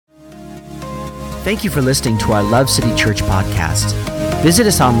Thank you for listening to our Love City Church podcast. Visit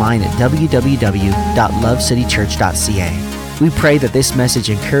us online at www.lovecitychurch.ca. We pray that this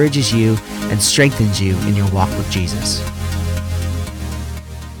message encourages you and strengthens you in your walk with Jesus.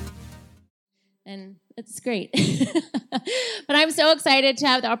 And it's great. But I'm so excited to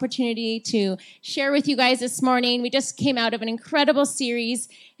have the opportunity to share with you guys this morning. We just came out of an incredible series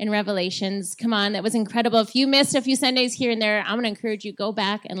in Revelations. Come on, that was incredible. If you missed a few Sundays here and there, I'm going to encourage you, go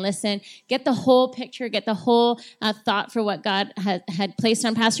back and listen. Get the whole picture, get the whole thought for what God had placed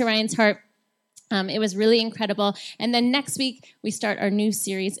on Pastor Ryan's heart. It was really incredible. And then next week, we start our new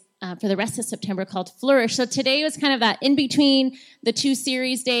series for the rest of September called Flourish. So today was kind of that in between the two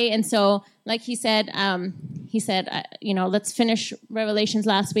series day. And so, like he said, let's finish Revelations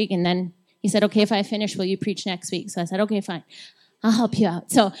last week. And then he said, okay, if I finish, will you preach next week? So I said, okay, fine. I'll help you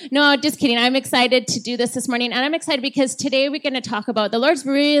out. So, no, just kidding. I'm excited to do this morning. And I'm excited because today we're going to talk about, the Lord's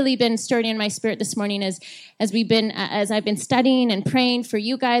really been stirring in my spirit this morning as I've been studying and praying for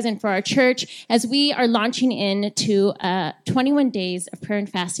you guys and for our church, as we are launching into 21 days of prayer and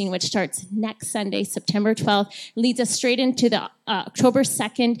fasting, which starts next Sunday, September 12th, leads us straight into the October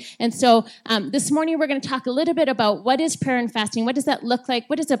 2nd. And so this morning we're going to talk a little bit about what is prayer and fasting? What does that look like?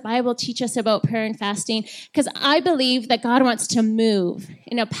 What does the Bible teach us about prayer and fasting? Because I believe that God wants to move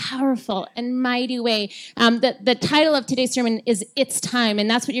in a powerful and mighty way. The title of today's sermon is It's Time, and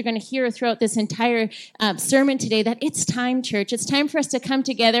that's what you're going to hear throughout this entire sermon today, that it's time, church. It's time for us to come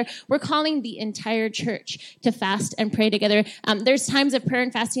together. We're calling the entire church to fast and pray together. There's times of prayer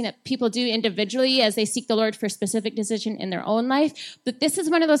and fasting that people do individually as they seek the Lord for a specific decision in their own life, but this is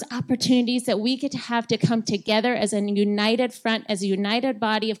one of those opportunities that we get to have to come together as a united front, as a united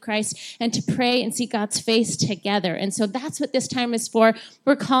body of Christ, and to pray and seek God's face together. And so that's what this time is for.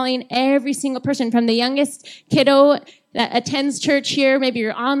 We're calling every single person, from the youngest kiddo that attends church here, maybe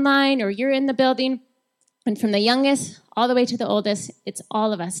you're online or you're in the building, and from the youngest all the way to the oldest, it's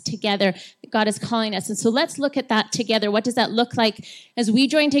all of us together. God is calling us. And so let's look at that together. What does that look like as we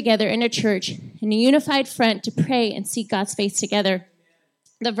join together in a church, in a unified front, to pray and seek God's face together?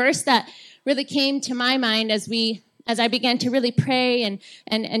 The verse that really came to my mind as I began to really pray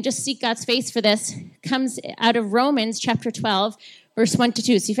and just seek God's face for this comes out of Romans chapter 12, verse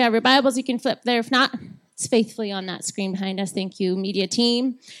 1-2. So if you have your Bibles, you can flip there. If not, it's faithfully on that screen behind us. Thank you, media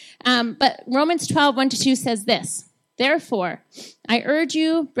team. But Romans 12, 1-2 says this: "Therefore, I urge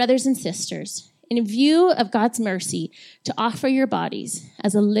you, brothers and sisters, in view of God's mercy, to offer your bodies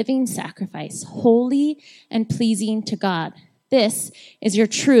as a living sacrifice, holy and pleasing to God. This is your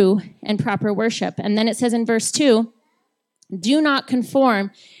true and proper worship." And then it says in verse 2, "Do not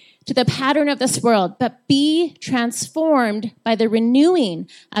conform to the pattern of this world, but be transformed by the renewing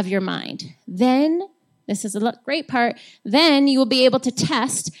of your mind. Then," this is a great part, "then you will be able to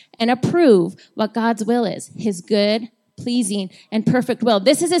test and approve what God's will is, his good, pleasing, and perfect will."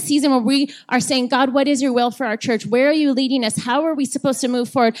 This is a season where we are saying, God, what is your will for our church? Where are you leading us? How are we supposed to move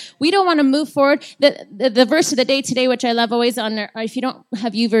forward? We don't want to move forward. The verse of the day today, which I love always if you don't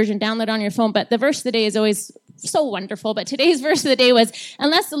have YouVersion, download on your phone, but the verse of the day is always so wonderful. But today's verse of the day was,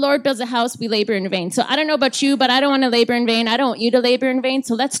 "Unless the Lord builds a house, we labor in vain." So I don't know about you, but I don't want to labor in vain. I don't want you to labor in vain.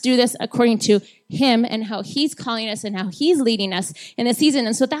 So let's do this according to him and how he's calling us and how he's leading us in the season.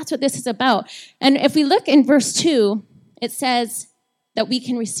 And so that's what this is about. And if we look in verse 2, it says that we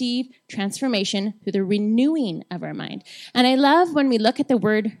can receive transformation through the renewing of our mind. And I love when we look at the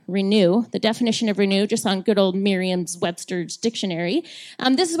word renew, the definition of renew, just on good old Merriam-Webster's dictionary.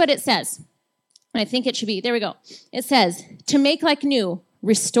 This is what it says. I think it should be, there we go. It says, to make like new,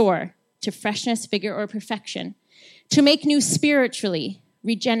 restore to freshness, vigor, or perfection. To make new spiritually,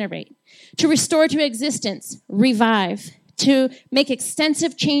 regenerate. To restore to existence, revive. To make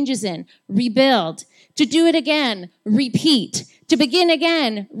extensive changes in, rebuild. To do it again, repeat. To begin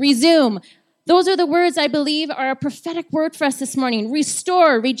again, resume. Those are the words I believe are a prophetic word for us this morning.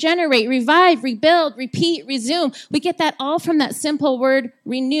 Restore, regenerate, revive, rebuild, repeat, resume. We get that all from that simple word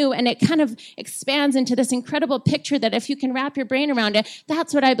renew, and it kind of expands into this incredible picture that if you can wrap your brain around it,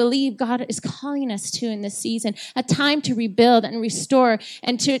 that's what I believe God is calling us to in this season. A time to rebuild and restore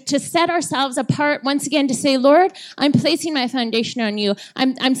and to set ourselves apart once again, to say, Lord, I'm placing my foundation on you.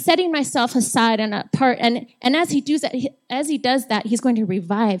 I'm setting myself aside and apart. And as he does that, he's going to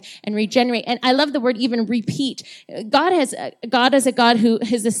revive and regenerate. And I love the word even repeat. God is a God who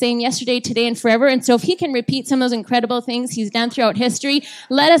is the same yesterday, today, and forever. And so if he can repeat some of those incredible things he's done throughout history,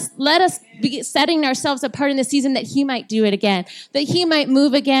 let us be setting ourselves apart in the season that he might do it again, that he might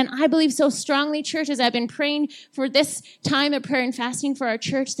move again. I believe so strongly, church, as I've been praying for this time of prayer and fasting for our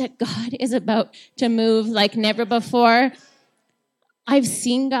church, that God is about to move like never before. I've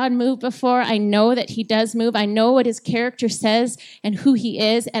seen God move before. I know that he does move. I know what his character says and who he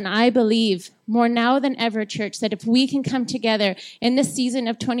is. And I believe more now than ever, church, that if we can come together in this season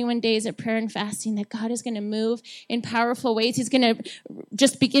of 21 days of prayer and fasting, that God is going to move in powerful ways. He's going to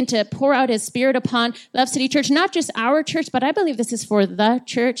just begin to pour out his spirit upon Love City Church, not just our church, but I believe this is for the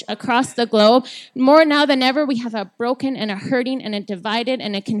church across the globe. More now than ever, we have a broken and a hurting and a divided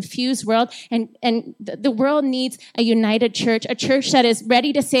and a confused world. And the world needs a united church, a church that is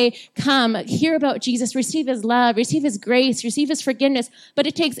ready to say, come, hear about Jesus, receive his love, receive his grace, receive his forgiveness. But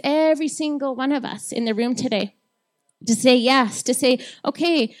it takes every single one of us in the room today to say yes, to say,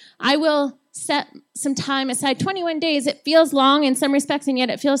 okay, I will set some time aside. 21 days, it feels long in some respects, and yet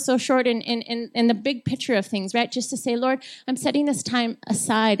it feels so short in the big picture of things, right? Just to say, Lord, I'm setting this time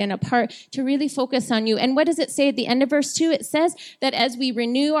aside and apart to really focus on you. And what does it say at the end of verse 2? It says that as we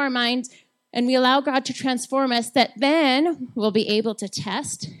renew our minds and we allow God to transform us, that then we'll be able to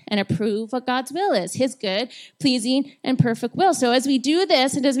test and approve what God's will is, his good, pleasing, and perfect will. So as we do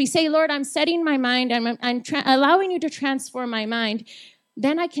this, and as we say, Lord, I'm setting my mind, I'm allowing you to transform my mind,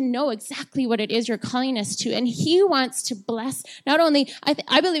 then I can know exactly what it is you're calling us to. And he wants to bless, not only,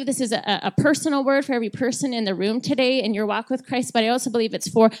 I believe this is a personal word for every person in the room today in your walk with Christ, but I also believe it's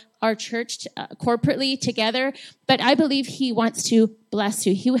for our church corporately together. But I believe he wants to bless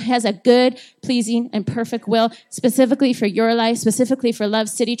you. He has a good, pleasing, and perfect will, specifically for your life, specifically for Love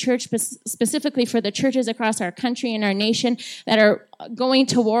City Church, specifically for the churches across our country and our nation that are going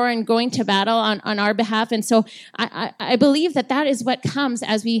to war and going to battle on our behalf. And so I believe that is what comes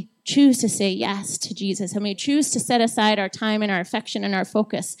as we choose to say yes to Jesus, and we choose to set aside our time and our affection and our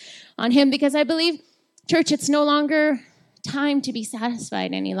focus on him, because I believe, church, it's no longer time to be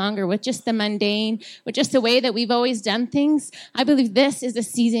satisfied any longer with just the mundane, with just the way that we've always done things. I believe this is a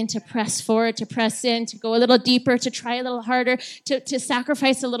season to press forward, to press in, to go a little deeper, to try a little harder, to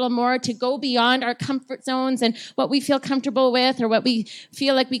sacrifice a little more, to go beyond our comfort zones and what we feel comfortable with or what we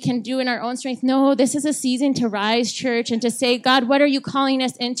feel like we can do in our own strength. No, this is a season to rise, church, and to say, God, what are you calling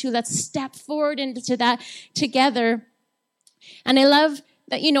us into? Let's step forward into that together. And I love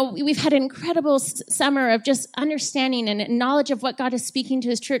that, we've had an incredible summer of just understanding and knowledge of what God is speaking to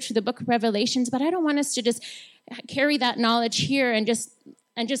his church through the book of Revelations, but I don't want us to just carry that knowledge here and just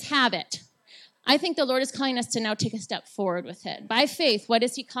have it. I think the Lord is calling us to now take a step forward with it. By faith, what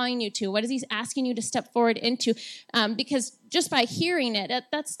is he calling you to? What is he asking you to step forward into? Because just by hearing it,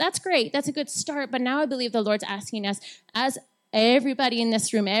 that's great. That's a good start. But now I believe the Lord's asking us, as everybody in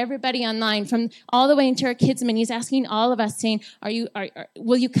this room, everybody online, from all the way into our kids, and he's asking all of us, saying,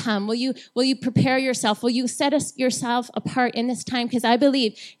 will you come? Will you prepare yourself? Will you set yourself apart in this time? Because I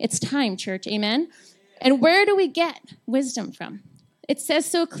believe it's time, church. Amen? And where do we get wisdom from? It says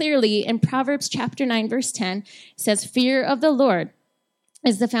so clearly in Proverbs chapter 9, verse 10, it says, fear of the Lord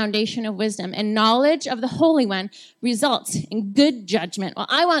is the foundation of wisdom, and knowledge of the Holy One results in good judgment. Well,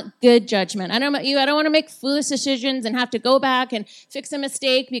 I want good judgment. I don't know about you. I don't want to make foolish decisions and have to go back and fix a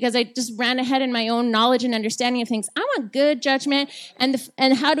mistake because I just ran ahead in my own knowledge and understanding of things. I want good judgment.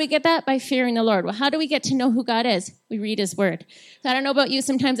 And how do we get that? By fearing the Lord. Well, how do we get to know who God is? We read his word. So I don't know about you.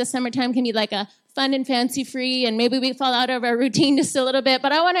 Sometimes the summertime can be like a fun and fancy free, and maybe we fall out of our routine just a little bit.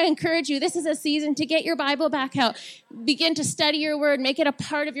 But I want to encourage you, this is a season to get your Bible back out. Begin to study your word. Make it a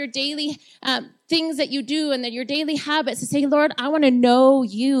part of your daily things that you do and that your daily habits, to say, Lord, I want to know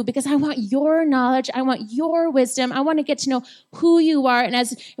you because I want your knowledge. I want your wisdom. I want to get to know who you are. And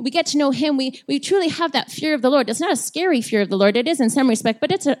as we get to know him, we truly have that fear of the Lord. It's not a scary fear of the Lord. It is in some respect, but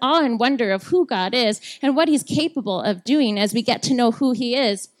it's an awe and wonder of who God is and what he's capable of doing as we get to know who he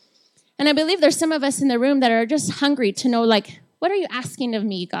is. And I believe there's some of us in the room that are just hungry to know, what are you asking of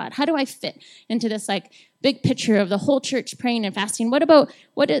me, God? How do I fit into this, big picture of the whole church praying and fasting? What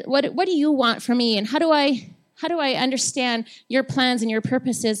do you want from me? And how do I understand your plans and your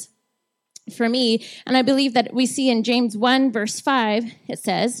purposes for me? And I believe that we see in James 1, verse 5, it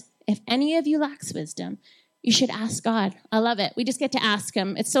says, if any of you lacks wisdom, you should ask God. I love it. We just get to ask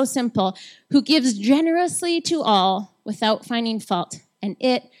him. It's so simple. Who gives generously to all without finding fault, and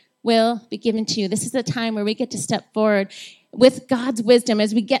it will be given to you. This is the time where we get to step forward with God's wisdom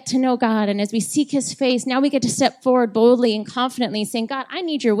as we get to know God and as we seek his face. Now we get to step forward boldly and confidently saying, God, I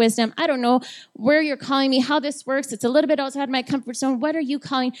need your wisdom. I don't know where you're calling me, how this works. It's a little bit outside my comfort zone. What are you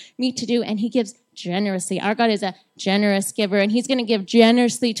calling me to do? And he gives generously. Our God is a generous giver, and he's going to give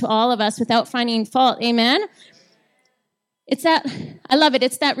generously to all of us without finding fault. Amen? I love it.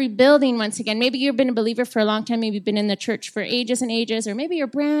 It's that rebuilding once again. Maybe you've been a believer for a long time. Maybe you've been in the church for ages and ages, or maybe you're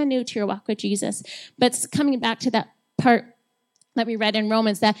brand new to your walk with Jesus. But it's coming back to that part that we read in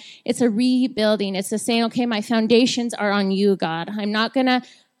Romans, that it's a rebuilding. It's the saying, okay, my foundations are on you, God. I'm not going to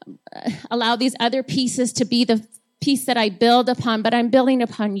allow these other pieces to be the piece that I build upon, but I'm building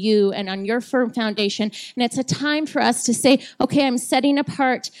upon you and on your firm foundation. And it's a time for us to say, okay, I'm setting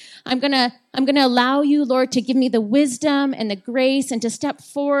apart. I'm going to allow you, Lord, to give me the wisdom and the grace and to step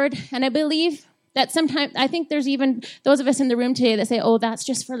forward. And I believe that sometimes, I think there's even those of us in the room today that say, oh, that's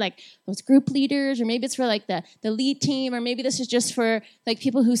just for like those group leaders, or maybe it's for like the lead team, or maybe this is just for like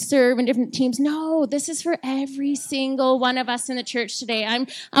people who serve in different teams. No, this is for every single one of us in the church today. I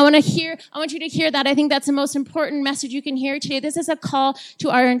want you to hear that. I think that's the most important message you can hear today. This is a call to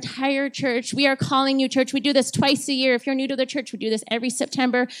our entire church. We are calling you, church. We do this twice a year. If you're new to the church, we do this every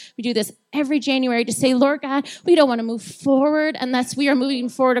September. We do this every January to say, Lord God, we don't want to move forward unless we are moving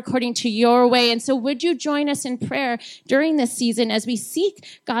forward according to your way. And so would you join us in prayer during this season as we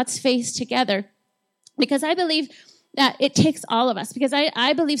seek God's face together? Because I believe that it takes all of us, because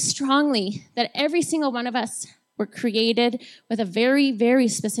I believe strongly that every single one of us were created with a very, very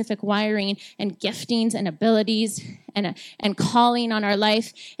specific wiring and giftings and abilities and calling on our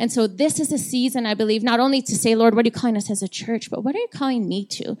life. And so this is a season, I believe, not only to say, Lord, what are you calling us as a church, but what are you calling me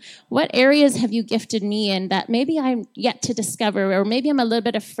to? What areas have you gifted me in that maybe I'm yet to discover, or maybe I'm a little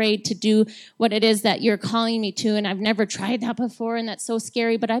bit afraid to do what it is that you're calling me to, and I've never tried that before, and that's so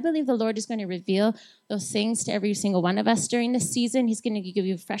scary. But I believe the Lord is going to reveal those things to every single one of us during this season. He's going to give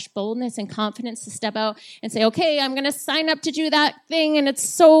you fresh boldness and confidence to step out and say, okay, I'm going to sign up to do that thing, and it's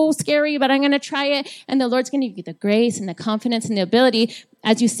so scary, but I'm going to try it. And the Lord's going to give you the grace and the confidence and the ability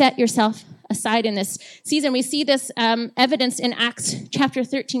as you set yourself aside in this season. We see this evidence in Acts chapter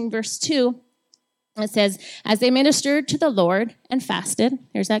 13, verse 2. It says, as they ministered to the Lord and fasted,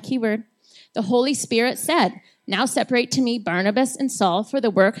 here's that key word, the Holy Spirit said, now separate to me Barnabas and Saul for the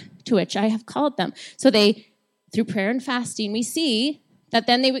work to which I have called them. So they, through prayer and fasting, we see that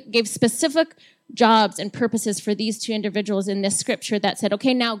then they gave specific jobs and purposes for these two individuals in this scripture that said,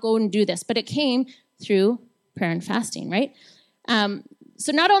 okay, now go and do this. But it came through prayer and fasting, right?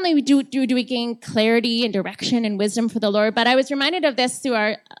 So not only do we gain clarity and direction and wisdom for the Lord, but I was reminded of this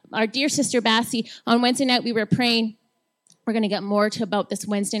through our dear sister Bassie. On Wednesday night, we were praying. We're going to get more to about this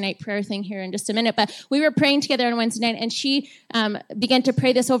Wednesday night prayer thing here in just a minute, but we were praying together on Wednesday night, and she began to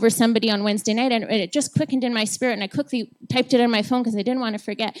pray this over somebody on Wednesday night, and it just quickened in my spirit, and I quickly typed it in my phone because I didn't want to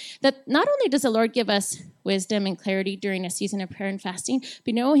forget that not only does the Lord give us wisdom and clarity during a season of prayer and fasting, but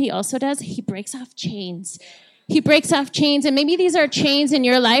you know what he also does? He breaks off chains. He breaks off chains, and maybe these are chains in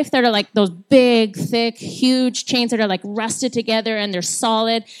your life that are like those big, thick, huge chains that are like rusted together, and they're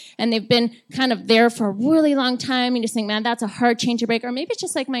solid, and they've been kind of there for a really long time, and you just think, man, that's a hard chain to break. Or maybe it's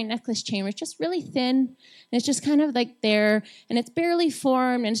just like my necklace chain, where it's just really thin, and it's just kind of like there, and it's barely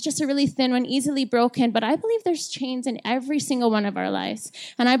formed, and it's just a really thin one, easily broken. But I believe there's chains in every single one of our lives,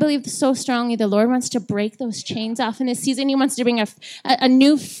 and I believe so strongly the Lord wants to break those chains off in this season. He wants to bring a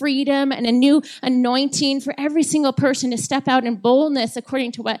new freedom and a new anointing for every single person to step out in boldness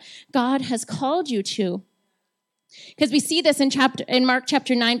according to what God has called you to. Because we see this in Mark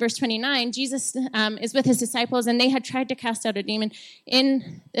chapter 9, verse 29. Jesus is with his disciples, and they had tried to cast out a demon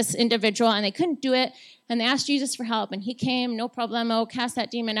in this individual, and they couldn't do it. And they asked Jesus for help, and he came, no problemo, cast that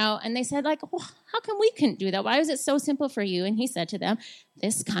demon out. And they said, like, well, how come we couldn't do that? Why is it so simple for you? And he said to them,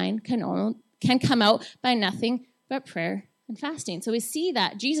 this kind can come out by nothing but prayer and fasting. So we see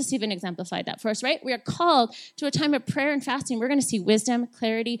that Jesus even exemplified that for us, right? We are called to a time of prayer and fasting. We're going to see wisdom,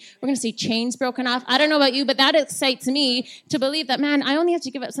 clarity. We're going to see chains broken off. I don't know about you, but that excites me to believe that, man, I only have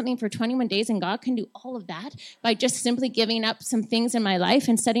to give up something for 21 days, and God can do all of that by just simply giving up some things in my life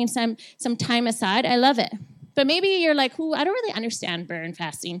and setting some time aside. I love it. But maybe you're like, I don't really understand prayer and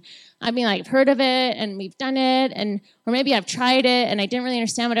fasting. I mean, I've heard of it, and we've done it, or maybe I've tried it, and I didn't really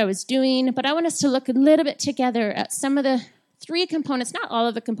understand what I was doing. But I want us to look a little bit together at some of the 3 components, not all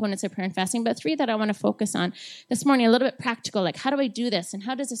of the components of prayer and fasting, but 3 that I want to focus on this morning, a little bit practical, like how do I do this, and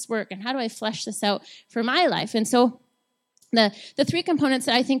how does this work, and how do I flesh this out for my life? And so the 3 components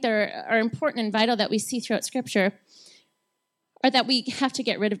that I think that are important and vital that we see throughout Scripture are that we have to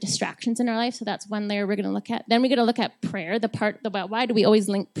get rid of distractions in our life. So that's one layer we're going to look at. Then we're going to look at prayer, the part about why do we always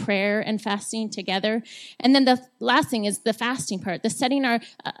link prayer and fasting together. And then the last thing is the fasting part, the setting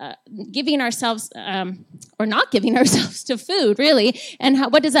giving ourselves or not giving ourselves to food, really. And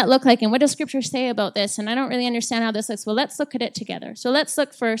what does that look like? And what does Scripture say about this? And I don't really understand how this looks. Well, let's look at it together. So let's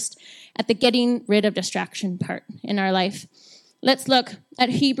look first at the getting rid of distraction part in our life. Let's look at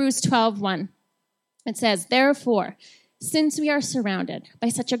Hebrews 12:1. It says, therefore, since we are surrounded by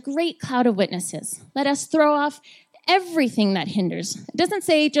such a great cloud of witnesses, let us throw off everything that hinders. It doesn't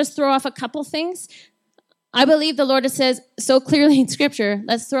say just throw off a couple things. I believe the Lord says so clearly in Scripture,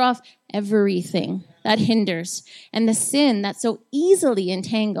 let's throw off everything that hinders and the sin that so easily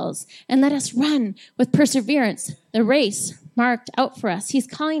entangles, and let us run with perseverance the race marked out for us. He's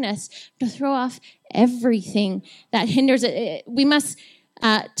calling us to throw off everything that hinders it. We must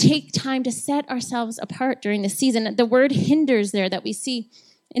take time to set ourselves apart during the season. The word hinders there that we see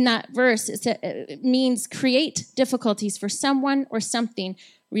in that verse, it means create difficulties for someone or something,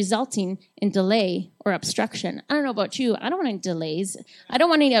 resulting in delay or obstruction. I don't know about you. I don't want any delays. I don't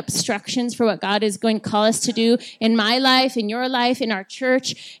want any obstructions for what God is going to call us to do in my life, in your life, in our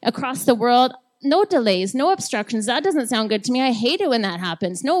church, across the world. No delays, no obstructions. That doesn't sound good to me. I hate it when that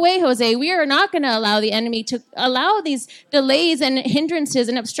happens. No way, Jose. We are not going to allow the enemy to allow these delays and hindrances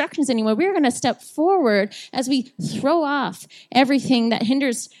and obstructions anymore. We're going to step forward as we throw off everything that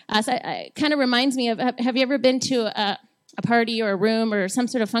hinders us. It kind of reminds me of, have you ever been to a party or a room or some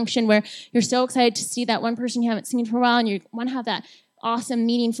sort of function where you're so excited to see that one person you haven't seen for a while and you want to have that awesome,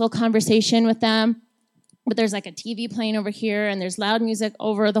 meaningful conversation with them? But there's like a TV playing over here, and there's loud music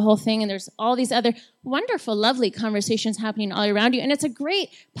over the whole thing, and there's all these other wonderful, lovely conversations happening all around you, and it's a great,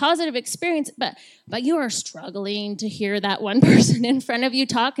 positive experience, but you are struggling to hear that one person in front of you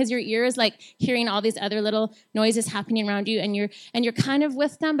talk because your ear is like hearing all these other little noises happening around you, and you're kind of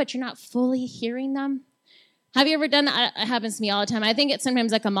with them, but you're not fully hearing them. Have you ever done that? It happens to me all the time. I think it's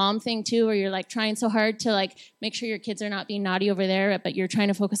sometimes like a mom thing too, where you're like trying so hard to like make sure your kids are not being naughty over there, but you're trying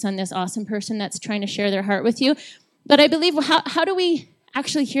to focus on this awesome person that's trying to share their heart with you. But I believe, how do we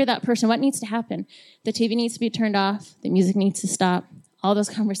actually hear that person? What needs to happen? The TV needs to be turned off. The music needs to stop. All those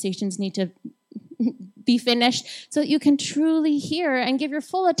conversations need to be finished so that you can truly hear and give your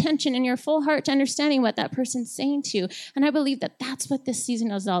full attention and your full heart to understanding what that person's saying to you. And I believe that that's what this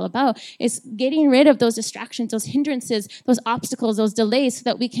season is all about, is getting rid of those distractions, those hindrances, those obstacles, those delays, so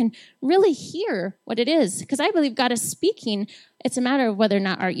that we can really hear what it is. Because I believe God is speaking. It's a matter of whether or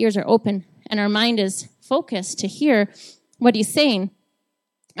not our ears are open and our mind is focused to hear what he's saying.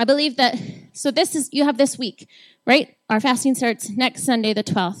 I believe that, so you have this week, right? Our fasting starts next Sunday, the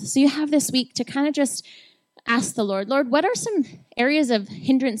 12th. So you have this week to kind of just ask the Lord, what are some areas of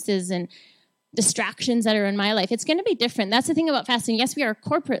hindrances and distractions that are in my life? It's going to be different. That's the thing about fasting. Yes, we are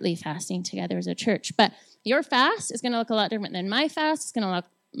corporately fasting together as a church, but your fast is going to look a lot different than my fast. It's going to look,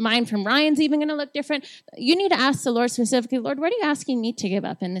 mine from Ryan's even going to look different. You need to ask the Lord specifically, Lord, what are you asking me to give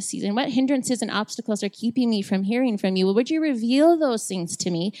up in this season? What hindrances and obstacles are keeping me from hearing from you? Would you reveal those things to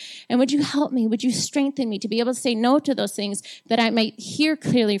me? And would you help me? Would you strengthen me to be able to say no to those things, that I might hear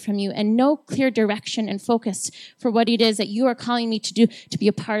clearly from you and know clear direction and focus for what it is that you are calling me to do, to be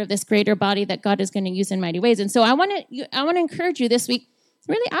a part of this greater body that God is going to use in mighty ways. And so I want to encourage you this week,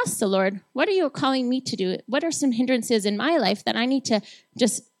 really ask the Lord, what are you calling me to do? What are some hindrances in my life that I need to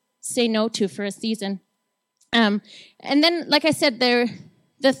just say no to for a season? And then, like I said,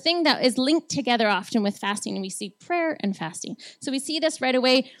 the thing that is linked together often with fasting, and we see prayer and fasting. So we see this right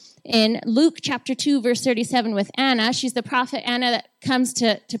away in Luke chapter 2, verse 37 with Anna. She's the prophet Anna that comes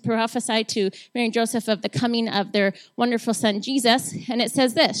to prophesy to Mary and Joseph of the coming of their wonderful son, Jesus. And it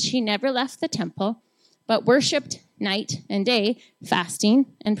says this: she never left the temple, but worshipped night and day, fasting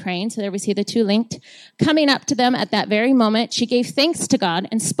and praying. So there we see the two linked. Coming up to them at that very moment, she gave thanks to God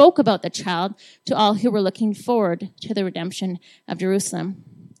and spoke about the child to all who were looking forward to the redemption of Jerusalem.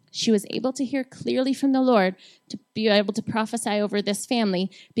 She was able to hear clearly from the Lord, to be able to prophesy over this family,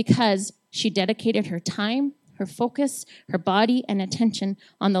 because she dedicated her time, her focus, her body, and attention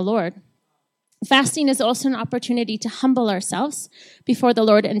on the Lord. Fasting is also an opportunity to humble ourselves before the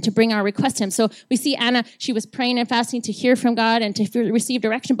Lord and to bring our request to him. So we see Anna, she was praying and fasting to hear from God and to receive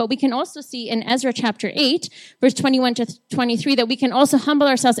direction. But we can also see in Ezra chapter 8, verse 21 to 23, that we can also humble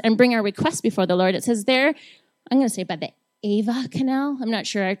ourselves and bring our request before the Lord. It says there, I'm going to say by the Ava Canal. I'm not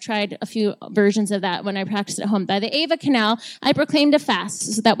sure. I tried a few versions of that when I practiced at home. By the Ava Canal, I proclaimed a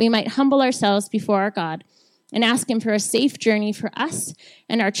fast so that we might humble ourselves before our God and ask him for a safe journey for us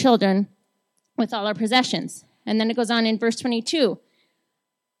and our children with all our possessions. And then it goes on in verse 22.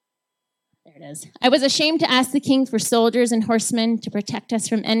 There it is. I was ashamed to ask the king for soldiers and horsemen to protect us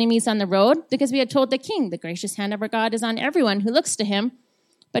from enemies on the road, because we had told the king, the gracious hand of our God is on everyone who looks to him,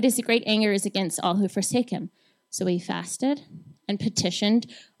 but his great anger is against all who forsake him. So we fasted and petitioned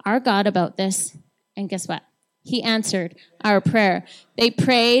our God about this, and guess what? He answered our prayer. They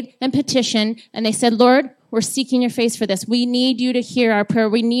prayed and petitioned, and they said, Lord, we're seeking your face for this. We need you to hear our prayer.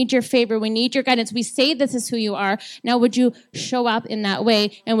 We need your favor. We need your guidance. We say this is who you are. Now, would you show up in that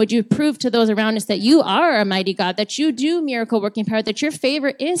way? And would you prove to those around us that you are a mighty God, that you do miracle working power, that your favor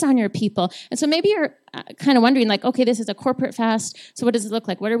is on your people? And so maybe you're kind of wondering, like, okay, this is a corporate fast. So what does it look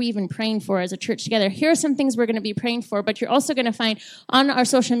like? What are we even praying for as a church together? Here are some things we're going to be praying for, but you're also going to find on our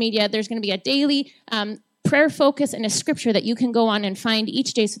social media, there's going to be a daily prayer focus and a scripture that you can go on and find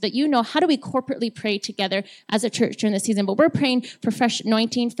each day so that you know how do we corporately pray together as a church during the season. But we're praying for fresh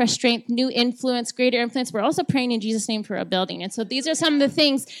anointing, fresh strength, new influence, greater influence. We're also praying in Jesus' name for a building. And so these are some of the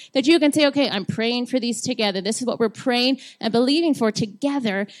things that you can say, okay, I'm praying for these together. This is what we're praying and believing for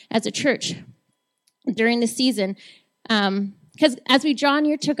together as a church during the season. Because as we draw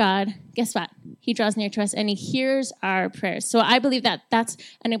near to God, guess what? He draws near to us and he hears our prayers. So I believe that that's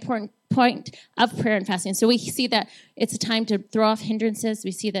an important point of prayer and fasting. So we see that it's a time to throw off hindrances.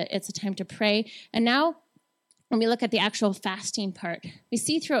 We see that it's a time to pray. And now when we look at the actual fasting part, we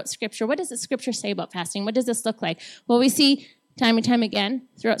see throughout Scripture, what does the Scripture say about fasting? What does this look like? Well, we see time and time again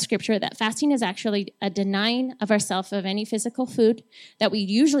throughout Scripture that fasting is actually a denying of ourselves of any physical food that we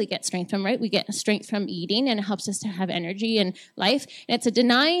usually get strength from, right? We get strength from eating, and it helps us to have energy and life. And it's a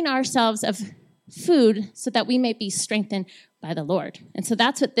denying ourselves of food so that we may be strengthened by the Lord. And so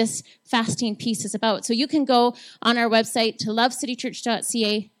that's what this fasting piece is about. So you can go on our website to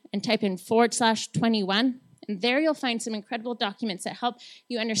lovecitychurch.ca and type in /21. And there you'll find some incredible documents that help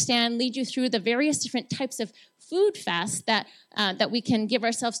you understand, lead you through the various different types of food fasts that we can give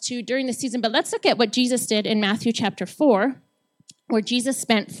ourselves to during the season. But let's look at what Jesus did in Matthew chapter 4, where Jesus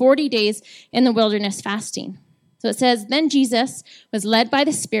spent 40 days in the wilderness fasting. So it says, then Jesus was led by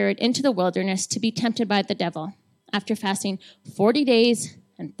the Spirit into the wilderness to be tempted by the devil. After fasting 40 days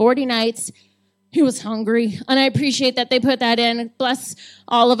and 40 nights, he was hungry. And I appreciate that they put that in. Bless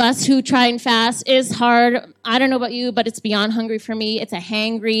all of us who try and fast. It is hard. I don't know about you, but it's beyond hungry for me. It's a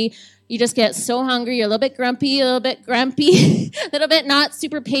hangry. You just get so hungry. You're a little bit grumpy, a little bit not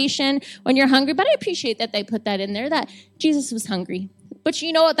super patient when you're hungry. But I appreciate that they put that in there, that Jesus was hungry. But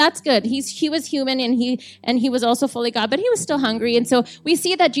you know what? That's good. He was human and he was also fully God, but he was still hungry. And so we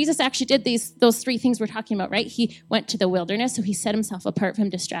see that Jesus actually did those three things we're talking about, right? He went to the wilderness, so he set himself apart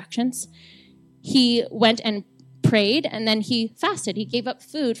from distractions. He went and prayed, and then he fasted. He gave up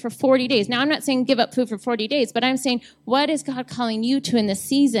food for 40 days. Now, I'm not saying give up food for 40 days, but I'm saying, what is God calling you to in this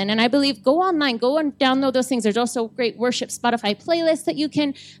season? And I believe, go online, go and download those things. There's also great worship Spotify playlists that you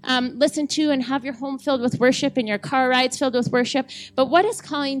can listen to and have your home filled with worship and your car rides filled with worship. But what is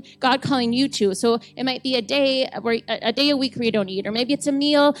God calling you to? So it might be a day a week where you don't eat, or maybe it's a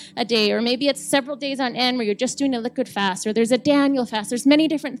meal a day, or maybe it's several days on end where you're just doing a liquid fast, or there's a Daniel fast. There's many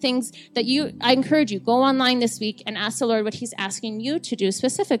different things that I encourage you, go online this week and ask the Lord what he's asking you to do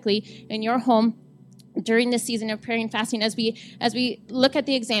specifically in your home during this season of prayer and fasting, as we look at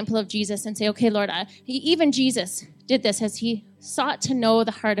the example of Jesus and say, okay, Lord, even Jesus did this as he sought to know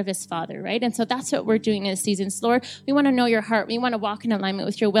the heart of his Father, right? And so that's what we're doing in this season. So Lord, we want to know your heart. We want to walk in alignment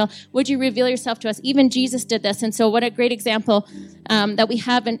with your will. Would you reveal yourself to us? Even Jesus did this. And so what a great example that we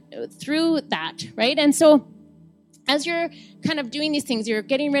have through that, right? And so as you're kind of doing these things, you're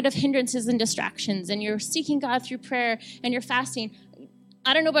getting rid of hindrances and distractions, and you're seeking God through prayer, and you're fasting.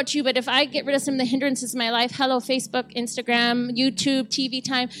 I don't know about you, but if I get rid of some of the hindrances in my life, Facebook, Instagram, YouTube, TV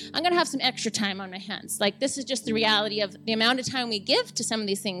time, I'm going to have some extra time on my hands. Like, this is just the reality of the amount of time we give to some of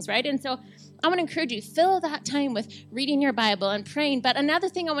these things, right? And so I want to encourage you, fill that time with reading your Bible and praying. But another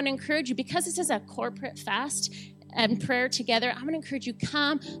thing I want to encourage you, because this is a corporate fast and prayer together, I'm going to encourage you,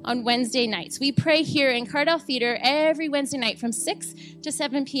 come on Wednesday nights. We pray here in Cardell Theater every Wednesday night from 6 to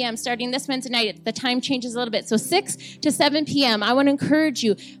 7 p.m. Starting this Wednesday night, the time changes a little bit. So 6 to 7 p.m. I want to encourage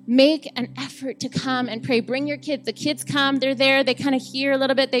you, make an effort to come and pray. Bring your kids. The kids come, they're there, they kind of hear a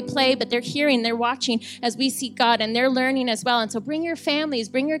little bit, they play, but they're hearing, they're watching as we seek God, and they're learning as well. And so bring your families,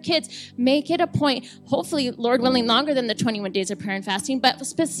 bring your kids, make it a point, hopefully, Lord willing, longer than the 21 days of prayer and fasting, but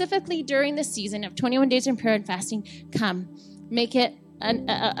specifically during the season of 21 days of prayer and fasting, come. Make it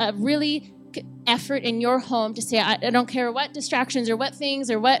a really effort in your home to say, I don't care what distractions or what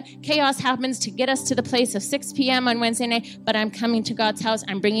things or what chaos happens to get us to the place of 6 p.m. on Wednesday night, but I'm coming to God's house.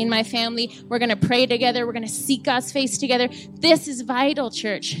 I'm bringing my family. We're going to pray together. We're going to seek God's face together. This is vital,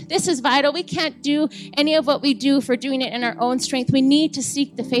 church. This is vital. We can't do any of what we do for doing it in our own strength. We need to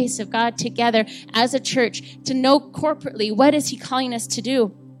seek the face of God together as a church to know corporately, what is he calling us to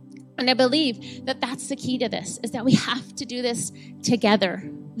do? And I believe that that's the key to this, is that we have to do this together.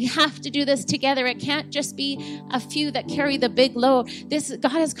 We have to do this together. It can't just be a few that carry the big load.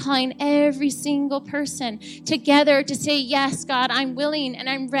 God is calling every single person together to say, yes, God, I'm willing and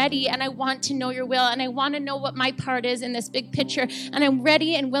I'm ready and I want to know your will and I want to know what my part is in this big picture. And I'm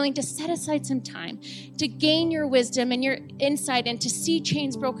ready and willing to set aside some time to gain your wisdom and your insight and to see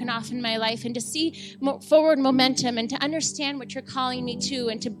chains broken off in my life and to see forward momentum and to understand what you're calling me to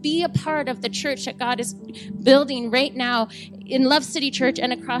and to be a part of the church that God is building right now in Love City Church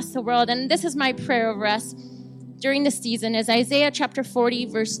and across the world. And this is my prayer over us during this season is Isaiah chapter 40,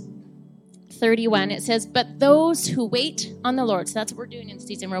 verse 31. It says, but those who wait on the Lord, so that's what we're doing in this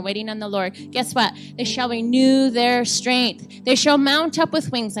season. We're waiting on the Lord. Guess what? They shall renew their strength. They shall mount up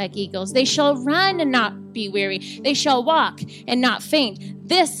with wings like eagles. They shall run and not be weary. They shall walk and not faint.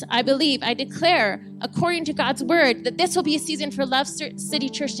 This, I believe, I declare, according to God's word, that this will be a season for Love City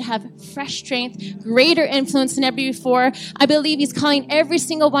Church to have fresh strength, greater influence than ever before. I believe he's calling every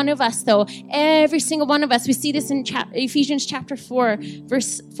single one of us, though. Every single one of us. We see this in Ephesians chapter 4,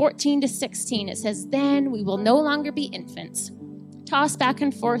 verse 14 to 16. It says, then we will no longer be infants, tossed back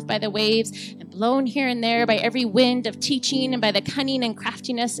and forth by the waves and blown here and there by every wind of teaching and by the cunning and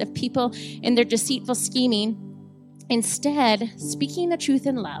craftiness of people in their deceitful scheming. Instead, speaking the truth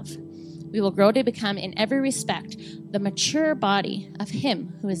in love, we will grow to become in every respect the mature body of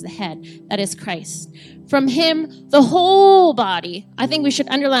him who is the head, that is Christ. From him, the whole body, I think we should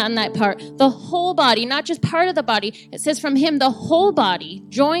underline that part, the whole body, not just part of the body. It says from him, the whole body,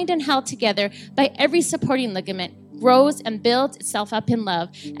 joined and held together by every supporting ligament, grows and builds itself up in love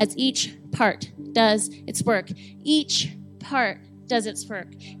as each part does its work. Each part does its work.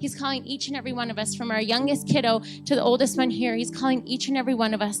 He's calling each and every one of us, from our youngest kiddo to the oldest one here, he's calling each and every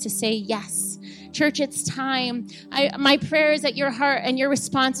one of us to say yes. Church, it's time. My prayer is that your heart and your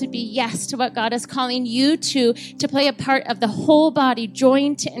response would be yes to what God is calling you to play a part of the whole body,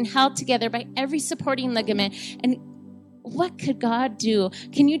 joined and held together by every supporting ligament. And what could God do?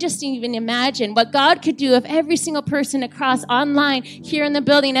 Can you just even imagine what God could do if every single person across online here in the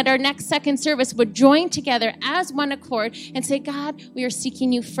building at our next second service would join together as one accord and say, God, we are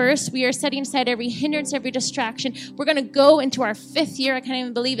seeking you first. We are setting aside every hindrance, every distraction. We're going to go into our 5th year. I can't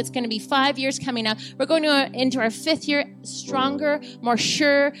even believe it's going to be 5 years coming up. We're going into our 5th year stronger, more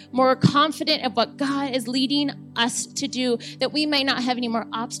sure, more confident of what God is leading us to do, that we might not have any more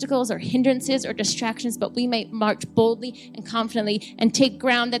obstacles or hindrances or distractions, but we might march boldly and confidently and take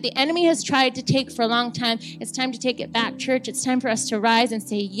ground that the enemy has tried to take for a long time. It's time to take it back, church. It's time for us to rise and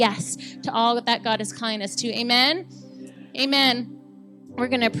say yes to all that God is calling us to. Amen? Amen. We're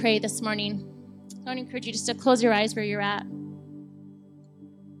going to pray this morning. I want to encourage you just to close your eyes where you're at.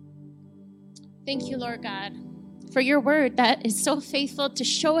 Thank you, Lord God, for your word that is so faithful to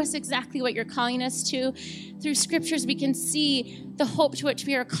show us exactly what you're calling us to. Through scriptures, we can see the hope to which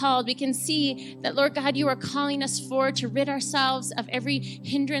we are called. We can see that, Lord God, you are calling us forward to rid ourselves of every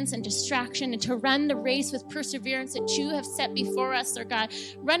hindrance and distraction and to run the race with perseverance that you have set before us, Lord God.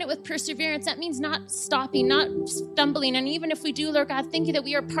 Run it with perseverance. That means not stopping, not stumbling. And even if we do, Lord God, thank you that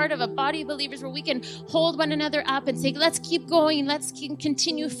we are part of a body of believers where we can hold one another up and say, let's keep going. Let's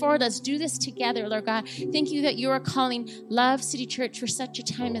continue forward. Let's do this together, Lord God. Thank you that you are calling Love City Church for such a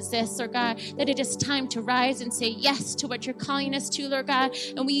time as this, Lord God, that it is time to rise and say yes to what you're calling us to, Lord God.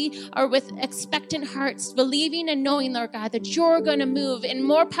 And we are with expectant hearts, believing and knowing, Lord God, that you're going to move in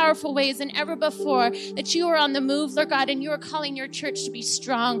more powerful ways than ever before, that you are on the move, Lord God, and you are calling your church to be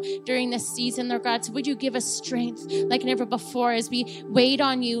strong during this season, Lord God. So would you give us strength like never before as we wait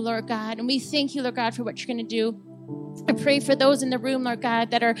on you, Lord God. And we thank you, Lord God, for what you're going to do. I pray for those in the room, Lord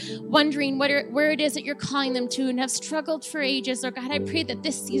God, that are wondering where it is that you're calling them to and have struggled for ages. Lord God, I pray that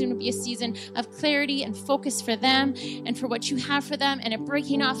this season would be a season of clarity and focus for them and for what you have for them and a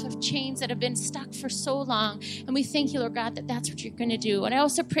breaking off of chains that have been stuck for so long. And we thank you, Lord God, that that's what you're going to do. And I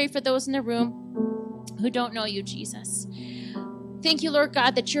also pray for those in the room who don't know you, Jesus. Thank you, Lord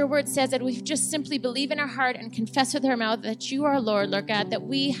God, that your word says that we just simply believe in our heart and confess with our mouth that you are Lord, Lord God, that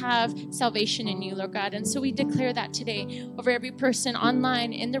we have salvation in you, Lord God. And so we declare that today over every person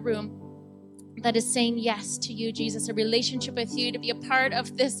online in the room that is saying yes to you, Jesus, a relationship with you, to be a part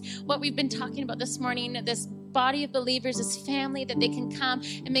of this, what we've been talking about this morning, this body of believers, this family, that they can come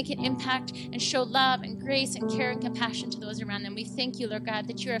and make an impact and show love and grace and care and compassion to those around them. We thank you, Lord God,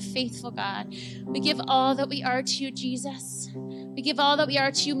 that you're a faithful God. We give all that we are to you, Jesus. We give all that we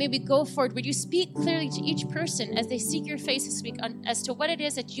are to you. May we go forward. Would you speak clearly to each person as they seek your face this week as to what it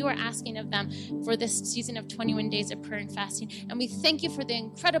is that you are asking of them for this season of 21 days of prayer and fasting. And we thank you for the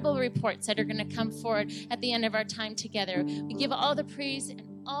incredible reports that are going to come forward at the end of our time together. We give all the praise and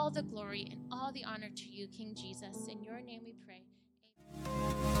all the glory and all the honor to you, King Jesus. In your name we pray. Amen.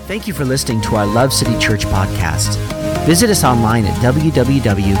 Thank you for listening to our Love City Church podcast. Visit us online at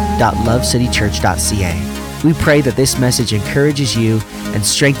www.lovecitychurch.ca. We pray that this message encourages you and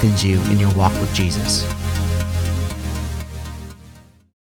strengthens you in your walk with Jesus.